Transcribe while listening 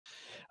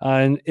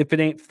And if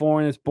it ain't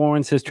foreign, it's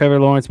born, says Trevor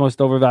Lawrence,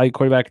 most overvalued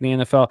quarterback in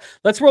the NFL.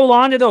 Let's roll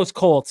on to those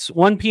Colts.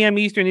 1 p.m.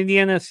 Eastern,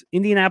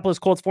 Indianapolis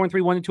Colts 4-3,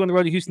 1-2 on the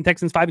road to Houston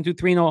Texans, 5-2,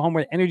 3-0 home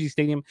at Energy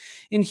Stadium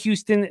in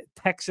Houston,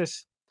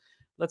 Texas.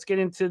 Let's get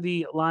into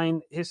the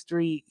line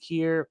history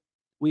here.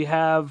 We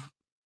have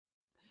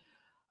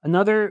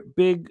another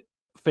big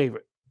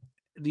favorite.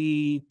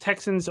 The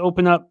Texans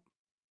open up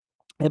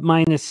at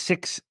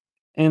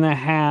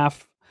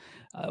 -6.5.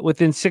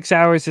 Within 6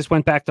 hours, this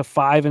went back to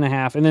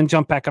 5.5 and then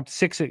jumped back up to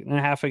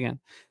 6.5 again.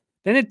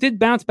 Then it did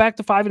bounce back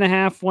to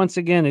 5.5 once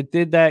again. It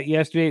did that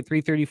yesterday at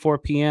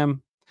 3:34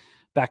 p.m.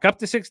 Back up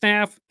to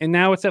 6.5, and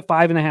now it's at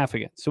 5.5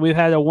 again. So we've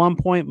had a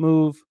 1-point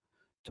move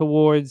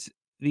towards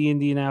the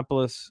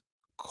Indianapolis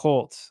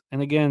Colts.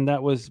 And again,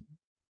 that was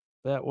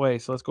that way.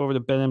 So let's go over to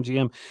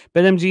BetMGM.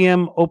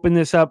 BetMGM opened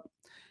this up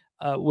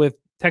with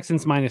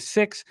Texans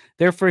 -6.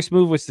 Their first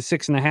move was to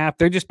 6.5.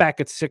 They're just back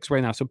at 6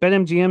 right now. So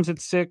BetMGM's at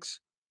 6.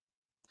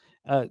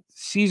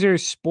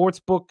 Caesars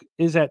Sportsbook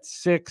is at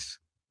 6.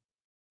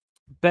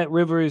 Bet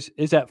Rivers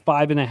is at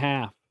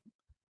 5.5.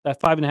 That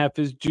 5.5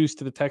 is juice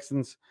to the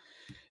Texans.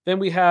 Then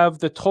we have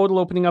the total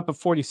opening up at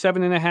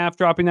 47.5,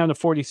 dropping down to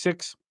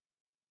 46,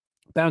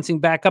 bouncing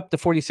back up to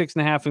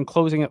 46.5, and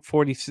closing at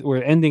 40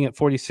 or ending at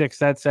 46.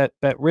 That's at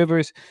Bet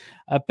Rivers.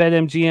 Bet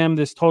MGM,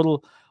 this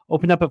total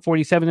opened up at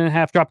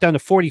 47.5, dropped down to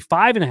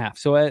 45.5.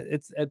 So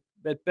it's at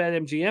Bet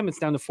MGM, it's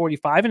down to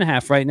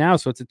 45.5 right now.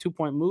 So it's a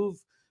 2-point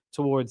move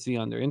towards the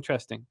under.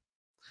 Interesting.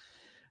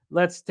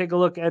 Let's take a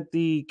look at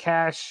the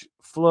cash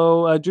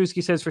flow.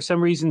 Drewski says, for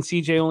some reason,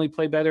 CJ only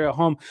play better at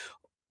home.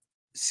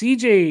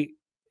 CJ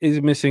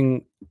is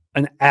missing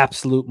an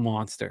absolute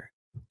monster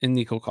in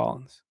Nico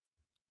Collins.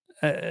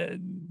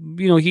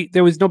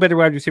 There was no better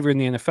wide receiver in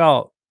the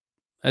NFL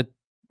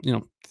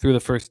through the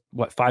first,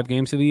 5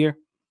 games of the year.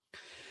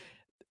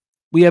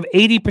 We have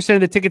 80%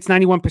 of the tickets,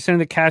 91% of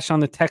the cash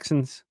on the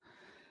Texans.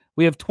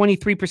 We have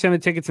 23%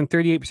 of the tickets and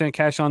 38%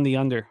 cash on the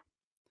under.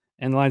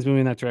 And the line's moving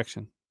in that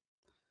direction.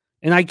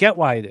 And I get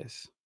why it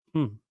is.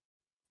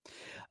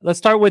 Let's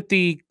start with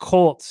the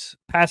Colts.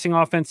 Passing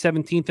offense,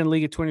 17th in the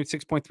league at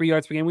 206.3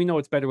 yards per game. We know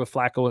it's better with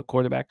Flacco at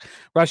quarterback.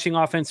 Rushing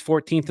offense,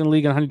 14th in the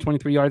league at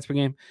 123 yards per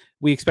game.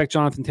 We expect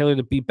Jonathan Taylor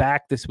to be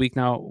back this week.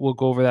 Now, we'll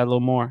go over that a little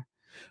more.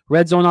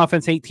 Red zone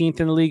offense,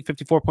 18th in the league,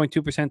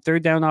 54.2%.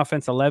 Third down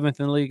offense,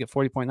 11th in the league at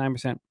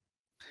 40.9%.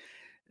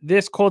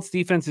 This Colts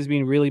defense is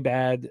being really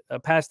bad.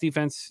 Pass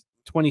defense,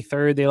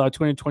 23rd. They allow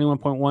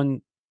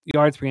 221.1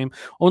 yards per game.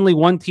 Only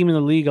one team in the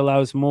league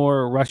allows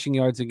more rushing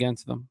yards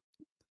against them.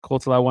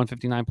 Colts allow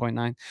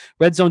 159.9.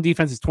 Red zone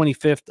defense is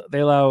 25th. They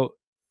allow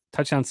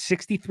touchdowns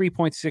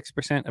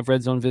 63.6% of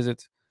red zone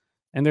visits.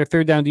 And their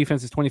third down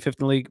defense is 25th in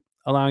the league,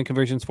 allowing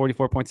conversions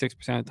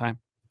 44.6% of the time.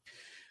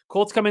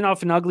 Colts coming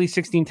off an ugly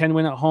 16-10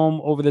 win at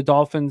home over the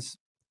Dolphins.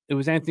 It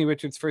was Anthony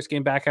Richards' first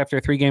game back after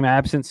a 3-game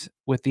absence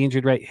with the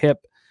injured right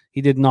hip.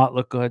 He did not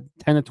look good.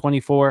 10 of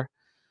 24.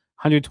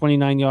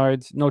 129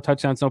 yards, no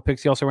touchdowns, no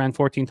picks. He also ran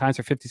 14 times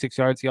for 56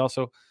 yards. He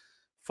also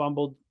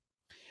fumbled.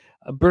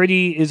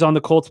 Birdie is on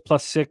the Colts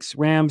 +6.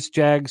 Rams,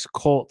 Jags,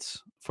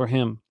 Colts for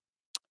him.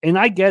 And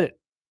I get it.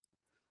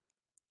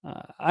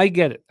 I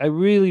get it. I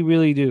really,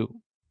 really do.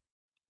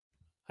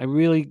 I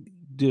really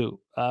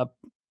do.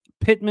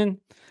 Pittman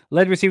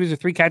led receivers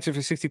with 3 catches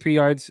for 63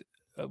 yards.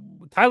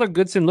 Tyler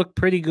Goodson looked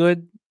pretty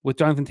good with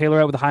Jonathan Taylor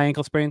out with a high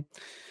ankle sprain.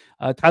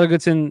 Tyler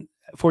Goodson,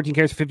 14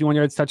 carries for 51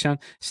 yards, touchdown.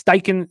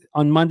 Steichen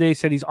on Monday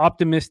said he's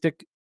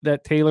optimistic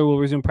that Taylor will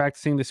resume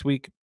practicing this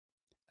week.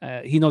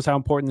 He knows how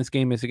important this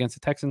game is against the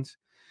Texans.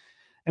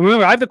 And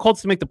remember, I have the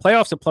Colts to make the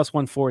playoffs at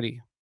 +140,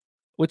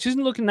 which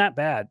isn't looking that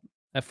bad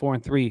at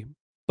 4-3.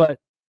 But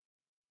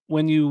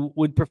when you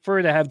would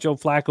prefer to have Joe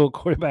Flacco at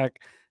quarterback,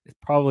 it's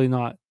probably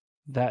not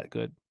that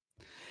good.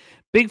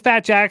 Big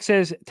Fat Jack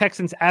says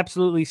Texans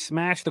absolutely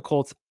smash the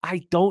Colts.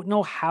 I don't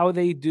know how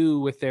they do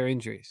with their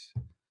injuries.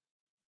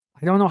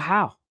 I don't know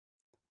how.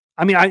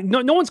 I mean,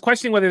 no one's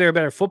questioning whether they're a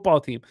better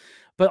football team,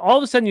 but all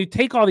of a sudden you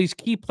take all these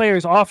key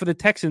players off of the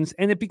Texans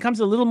and it becomes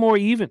a little more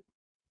even.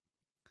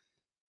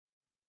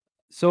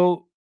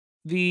 So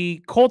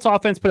the Colts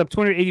offense put up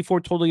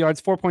 284 total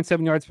yards,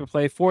 4.7 yards per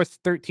play,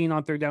 4-13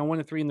 on third down,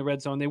 1-3 in the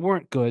red zone. They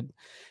weren't good.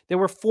 They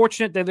were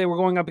fortunate that they were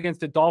going up against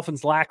the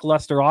Dolphins'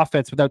 lackluster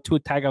offense without Tua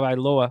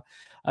Tagovailoa.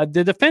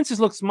 The defenses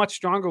looks much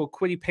stronger with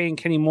Kwity Paye and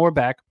Kenny Moore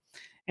back.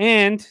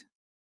 And do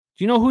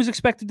you know who's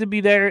expected to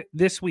be there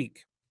this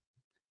week?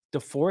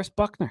 DeForest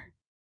Buckner.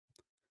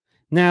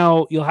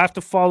 Now, you'll have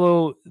to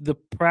follow the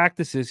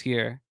practices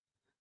here,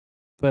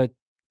 but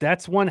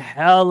that's one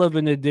hell of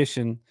an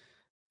addition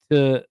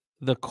to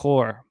the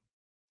core.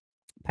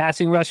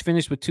 Passing rush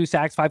finished with 2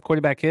 sacks, 5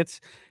 quarterback hits,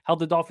 held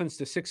the Dolphins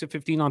to 6 of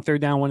 15 on third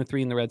down,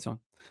 1-3 in the red zone.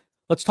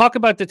 Let's talk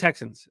about the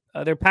Texans.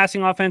 Their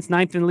passing offense,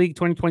 9th in the league,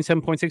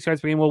 27.6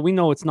 yards per game. Well, we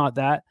know it's not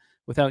that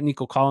without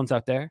Nico Collins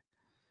out there.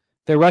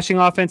 Their rushing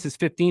offense is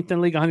 15th in the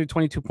league,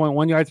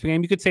 122.1 yards per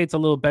game. You could say it's a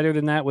little better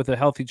than that with a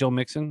healthy Joe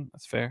Mixon.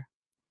 That's fair.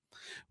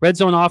 Red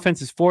zone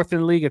offense is 4th in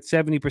the league at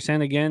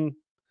 70% again,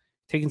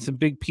 taking some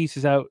big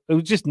pieces out. It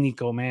was just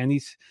Nico, man.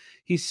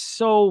 He's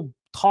so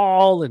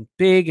tall and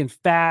big and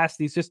fast.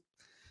 He's just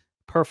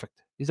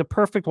perfect. He's a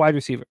perfect wide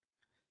receiver.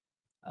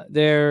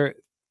 Their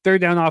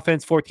third down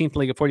offense, 14th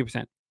league at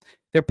 40%.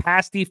 Their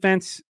pass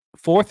defense,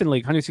 4th in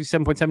league,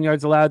 167.7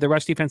 yards allowed. Their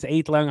rush defense,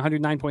 8th, allowing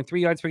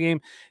 109.3 yards per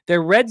game.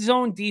 Their red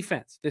zone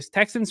defense, this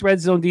Texans red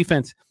zone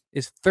defense,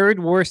 is 3rd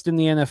worst in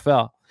the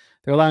NFL.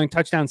 They're allowing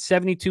touchdowns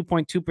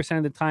 72.2%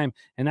 of the time,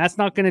 and that's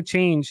not going to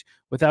change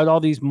without all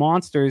these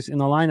monsters in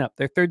the lineup.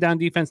 Their third down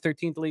defense,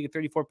 13th league at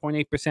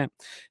 34.8%.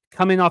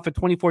 Coming off a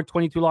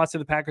 24-22 loss to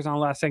the Packers on the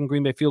last second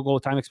Green Bay field goal,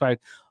 time expired.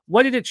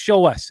 What did it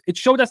show us? It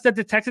showed us that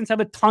the Texans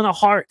have a ton of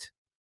heart.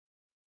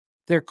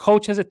 Their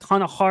coach has a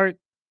ton of heart.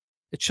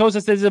 It shows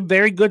us there's a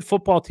very good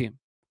football team.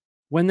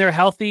 When they're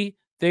healthy,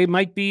 they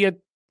might be a,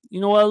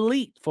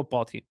 elite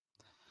football team.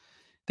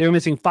 They were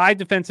missing 5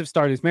 defensive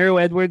starters. Mario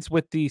Edwards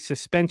with the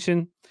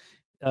suspension.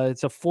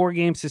 It's a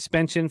 4-game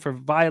suspension for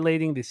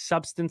violating the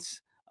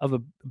substance of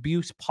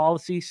abuse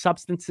policy,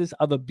 substances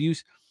of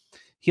abuse.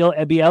 He'll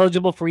be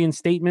eligible for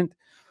reinstatement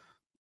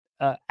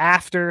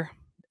after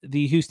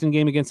the Houston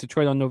game against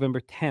Detroit on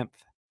November 10th.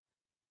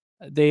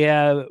 They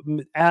have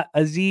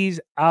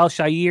Aziz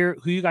Al-Shair,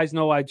 who you guys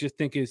know I just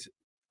think is,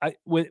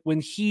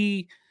 when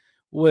he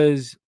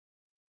was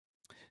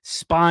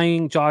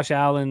spying Josh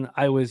Allen,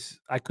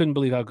 I couldn't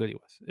believe how good he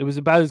was. It was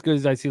about as good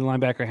as I see the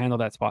linebacker handle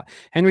that spot.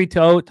 Henry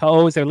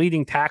To'o is their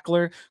leading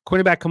tackler.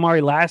 Cornerback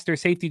Kamari Laster,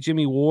 safety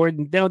Jimmy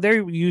Ward. Now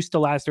they're used to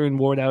Laster and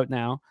Ward out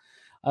now.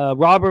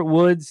 Robert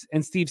Woods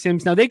and Steve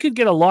Sims. Now they could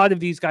get a lot of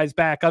these guys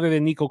back other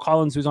than Nico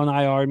Collins, who's on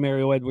IR, and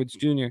Mario Edwards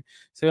Jr.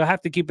 So you'll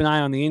have to keep an eye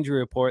on the injury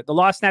report. The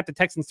loss snapped the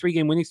Texans'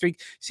 3-game winning streak.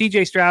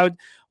 CJ Stroud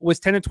was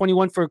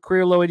 10-21 for a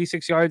career low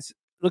 86 yards.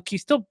 Look, he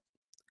still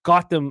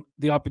got them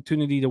the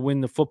opportunity to win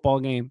the football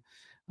game,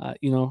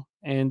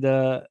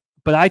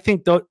 but I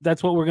think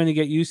that's what we're going to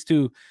get used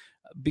to,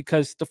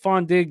 because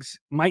Stephon Diggs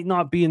might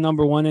not be a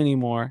number 1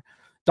 anymore.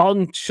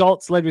 Dalton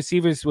Schultz led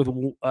receivers with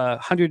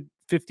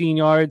 115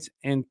 yards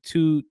and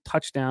 2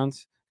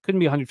 touchdowns. Couldn't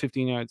be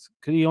 115 yards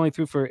because he only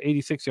threw for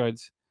 86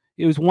 yards.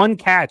 It was 1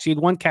 catch. He had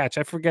 1 catch.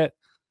 I forget.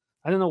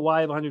 I don't know why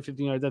I have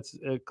 115 yards. That's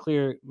a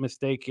clear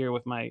mistake here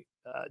with my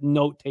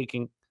note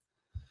taking.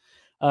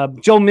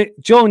 Joe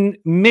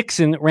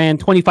Mixon ran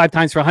 25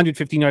 times for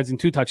 115 yards and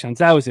 2 touchdowns.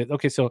 That was it.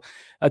 Okay, so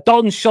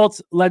Dalton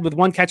Schultz led with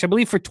 1 catch, I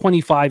believe, for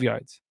 25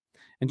 yards.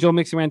 And Joe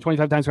Mixon ran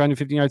 25 times for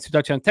 115 yards, 2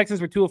 touchdowns. Texans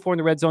were 2 of 4 in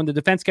the red zone. The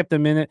defense kept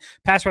them in it.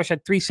 Pass rush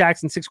had 3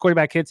 sacks and 6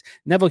 quarterback hits.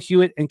 Neville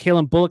Hewitt and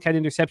Kalen Bullock had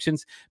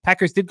interceptions.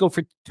 Packers did go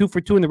for 2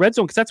 for 2 in the red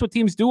zone because that's what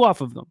teams do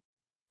off of them.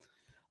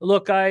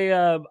 Look,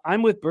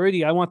 I'm with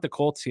Birdie. I want the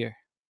Colts here.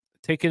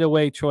 Take it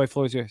away, Troy.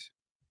 Floor's yours.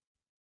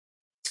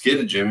 Let's get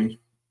it, Jimmy.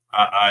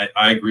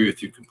 I agree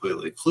with you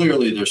completely.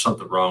 Clearly, there's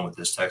something wrong with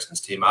this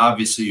Texans team.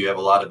 Obviously, you have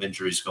a lot of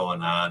injuries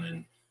going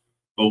on,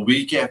 but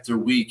week after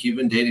week,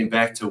 even dating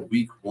back to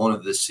week 1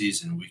 of this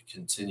season, we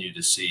continue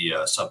to see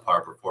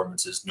subpar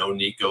performances. No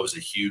Nico is a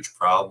huge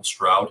problem.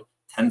 Stroud,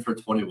 10 for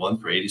 21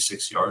 for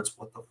 86 yards.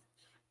 What the?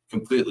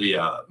 Completely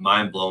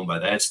mind blown by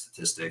that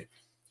statistic.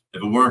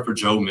 If it weren't for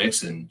Joe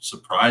Mixon,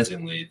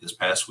 surprisingly, this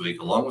past week,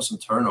 along with some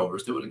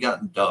turnovers, they would have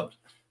gotten dubbed.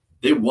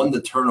 They won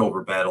the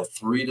turnover battle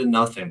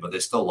 3-0, but they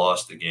still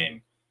lost the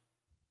game.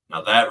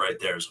 Now that right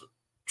there is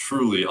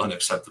truly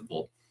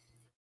unacceptable.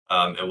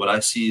 And what I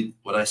see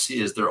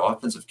is their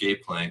offensive game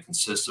plan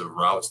consists of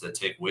routes that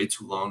take way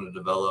too long to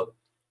develop.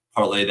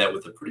 Parlay that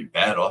with a pretty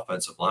bad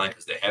offensive line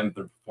because they haven't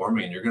been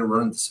performing, and you're going to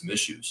run into some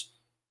issues.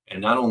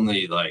 And not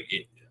only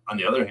on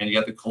the other hand, you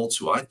got the Colts,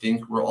 who I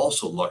think were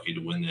also lucky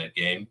to win that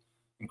game,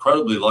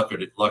 incredibly lucky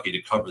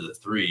to cover the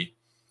 3.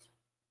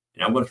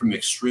 And I went from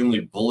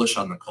extremely bullish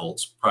on the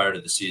Colts prior to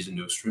the season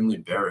to extremely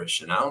bearish.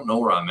 And I don't know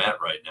where I'm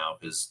at right now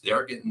because they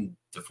are getting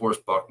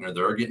DeForest Buckner.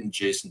 They are getting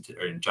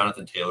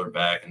Jonathan Taylor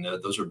back, and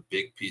those are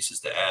big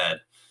pieces to add.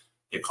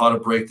 They caught a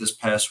break this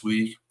past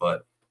week,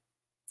 but,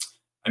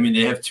 I mean,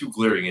 they have 2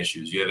 glaring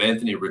issues. You have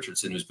Anthony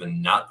Richardson, who's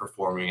been not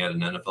performing at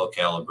an NFL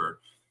caliber,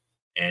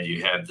 and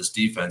you have this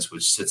defense,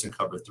 which sits in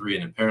cover 3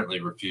 and apparently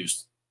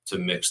refused to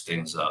mix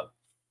things up.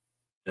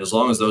 As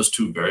long as those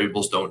 2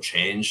 variables don't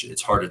change,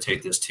 it's hard to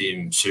take this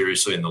team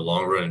seriously in the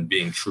long run and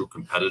being true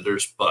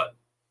competitors. But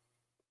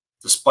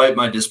despite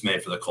my dismay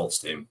for the Colts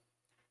team,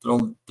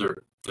 they're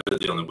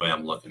the only way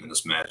I'm looking in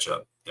this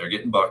matchup. They're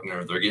getting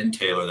Buckner. They're getting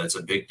Taylor. That's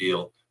a big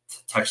deal.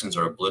 The Texans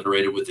are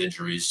obliterated with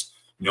injuries.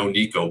 No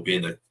Nico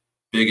being the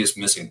biggest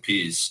missing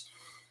piece.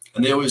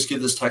 And they always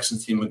give this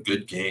Texans team a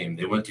good game.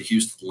 They went to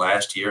Houston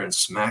last year and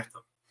smacked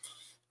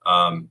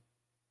them.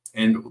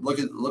 And look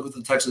what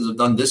the Texans have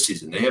done this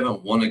season. They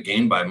haven't won a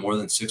game by more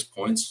than 6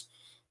 points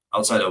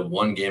outside of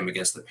 1 game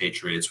against the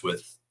Patriots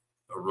with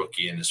a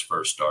rookie in his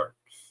first start.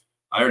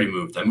 I already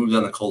moved. I moved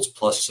on the Colts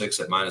 +6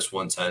 at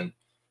 -110.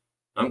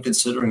 I'm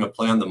considering a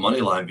play on the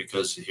money line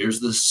because here's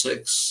the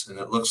 6, and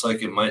it looks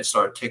like it might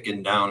start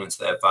ticking down into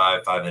that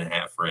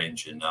 5.5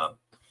 range. And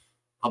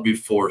I'll be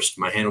forced.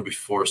 My hand will be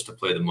forced to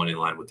play the money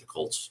line with the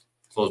Colts.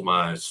 Close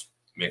my eyes,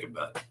 make a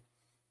bet.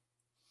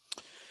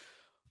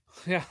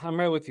 Yeah, I'm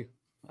right with you.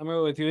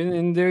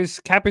 And there's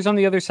cappers on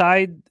the other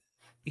side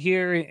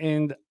here,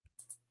 and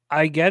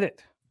I get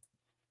it.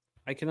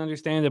 I can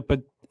understand it,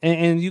 but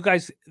and you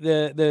guys,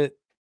 the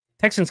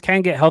Texans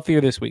can get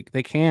healthier this week.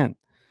 They can,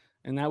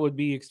 and that would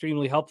be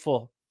extremely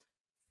helpful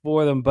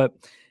for them. But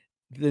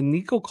the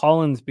Nico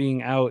Collins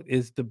being out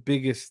is the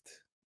biggest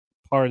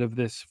part of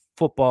this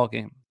football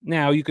game.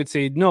 Now, you could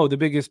say, no, the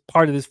biggest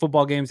part of this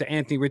football game is that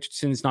Anthony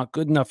Richardson is not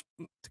good enough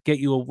to get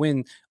you a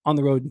win on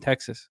the road in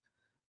Texas.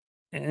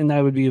 And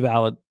that would be a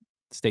valid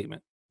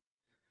statement.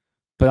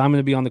 But I'm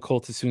going to be on the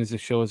Colts as soon as the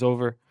show is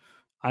over.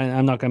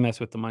 I'm not going to mess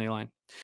with the money line.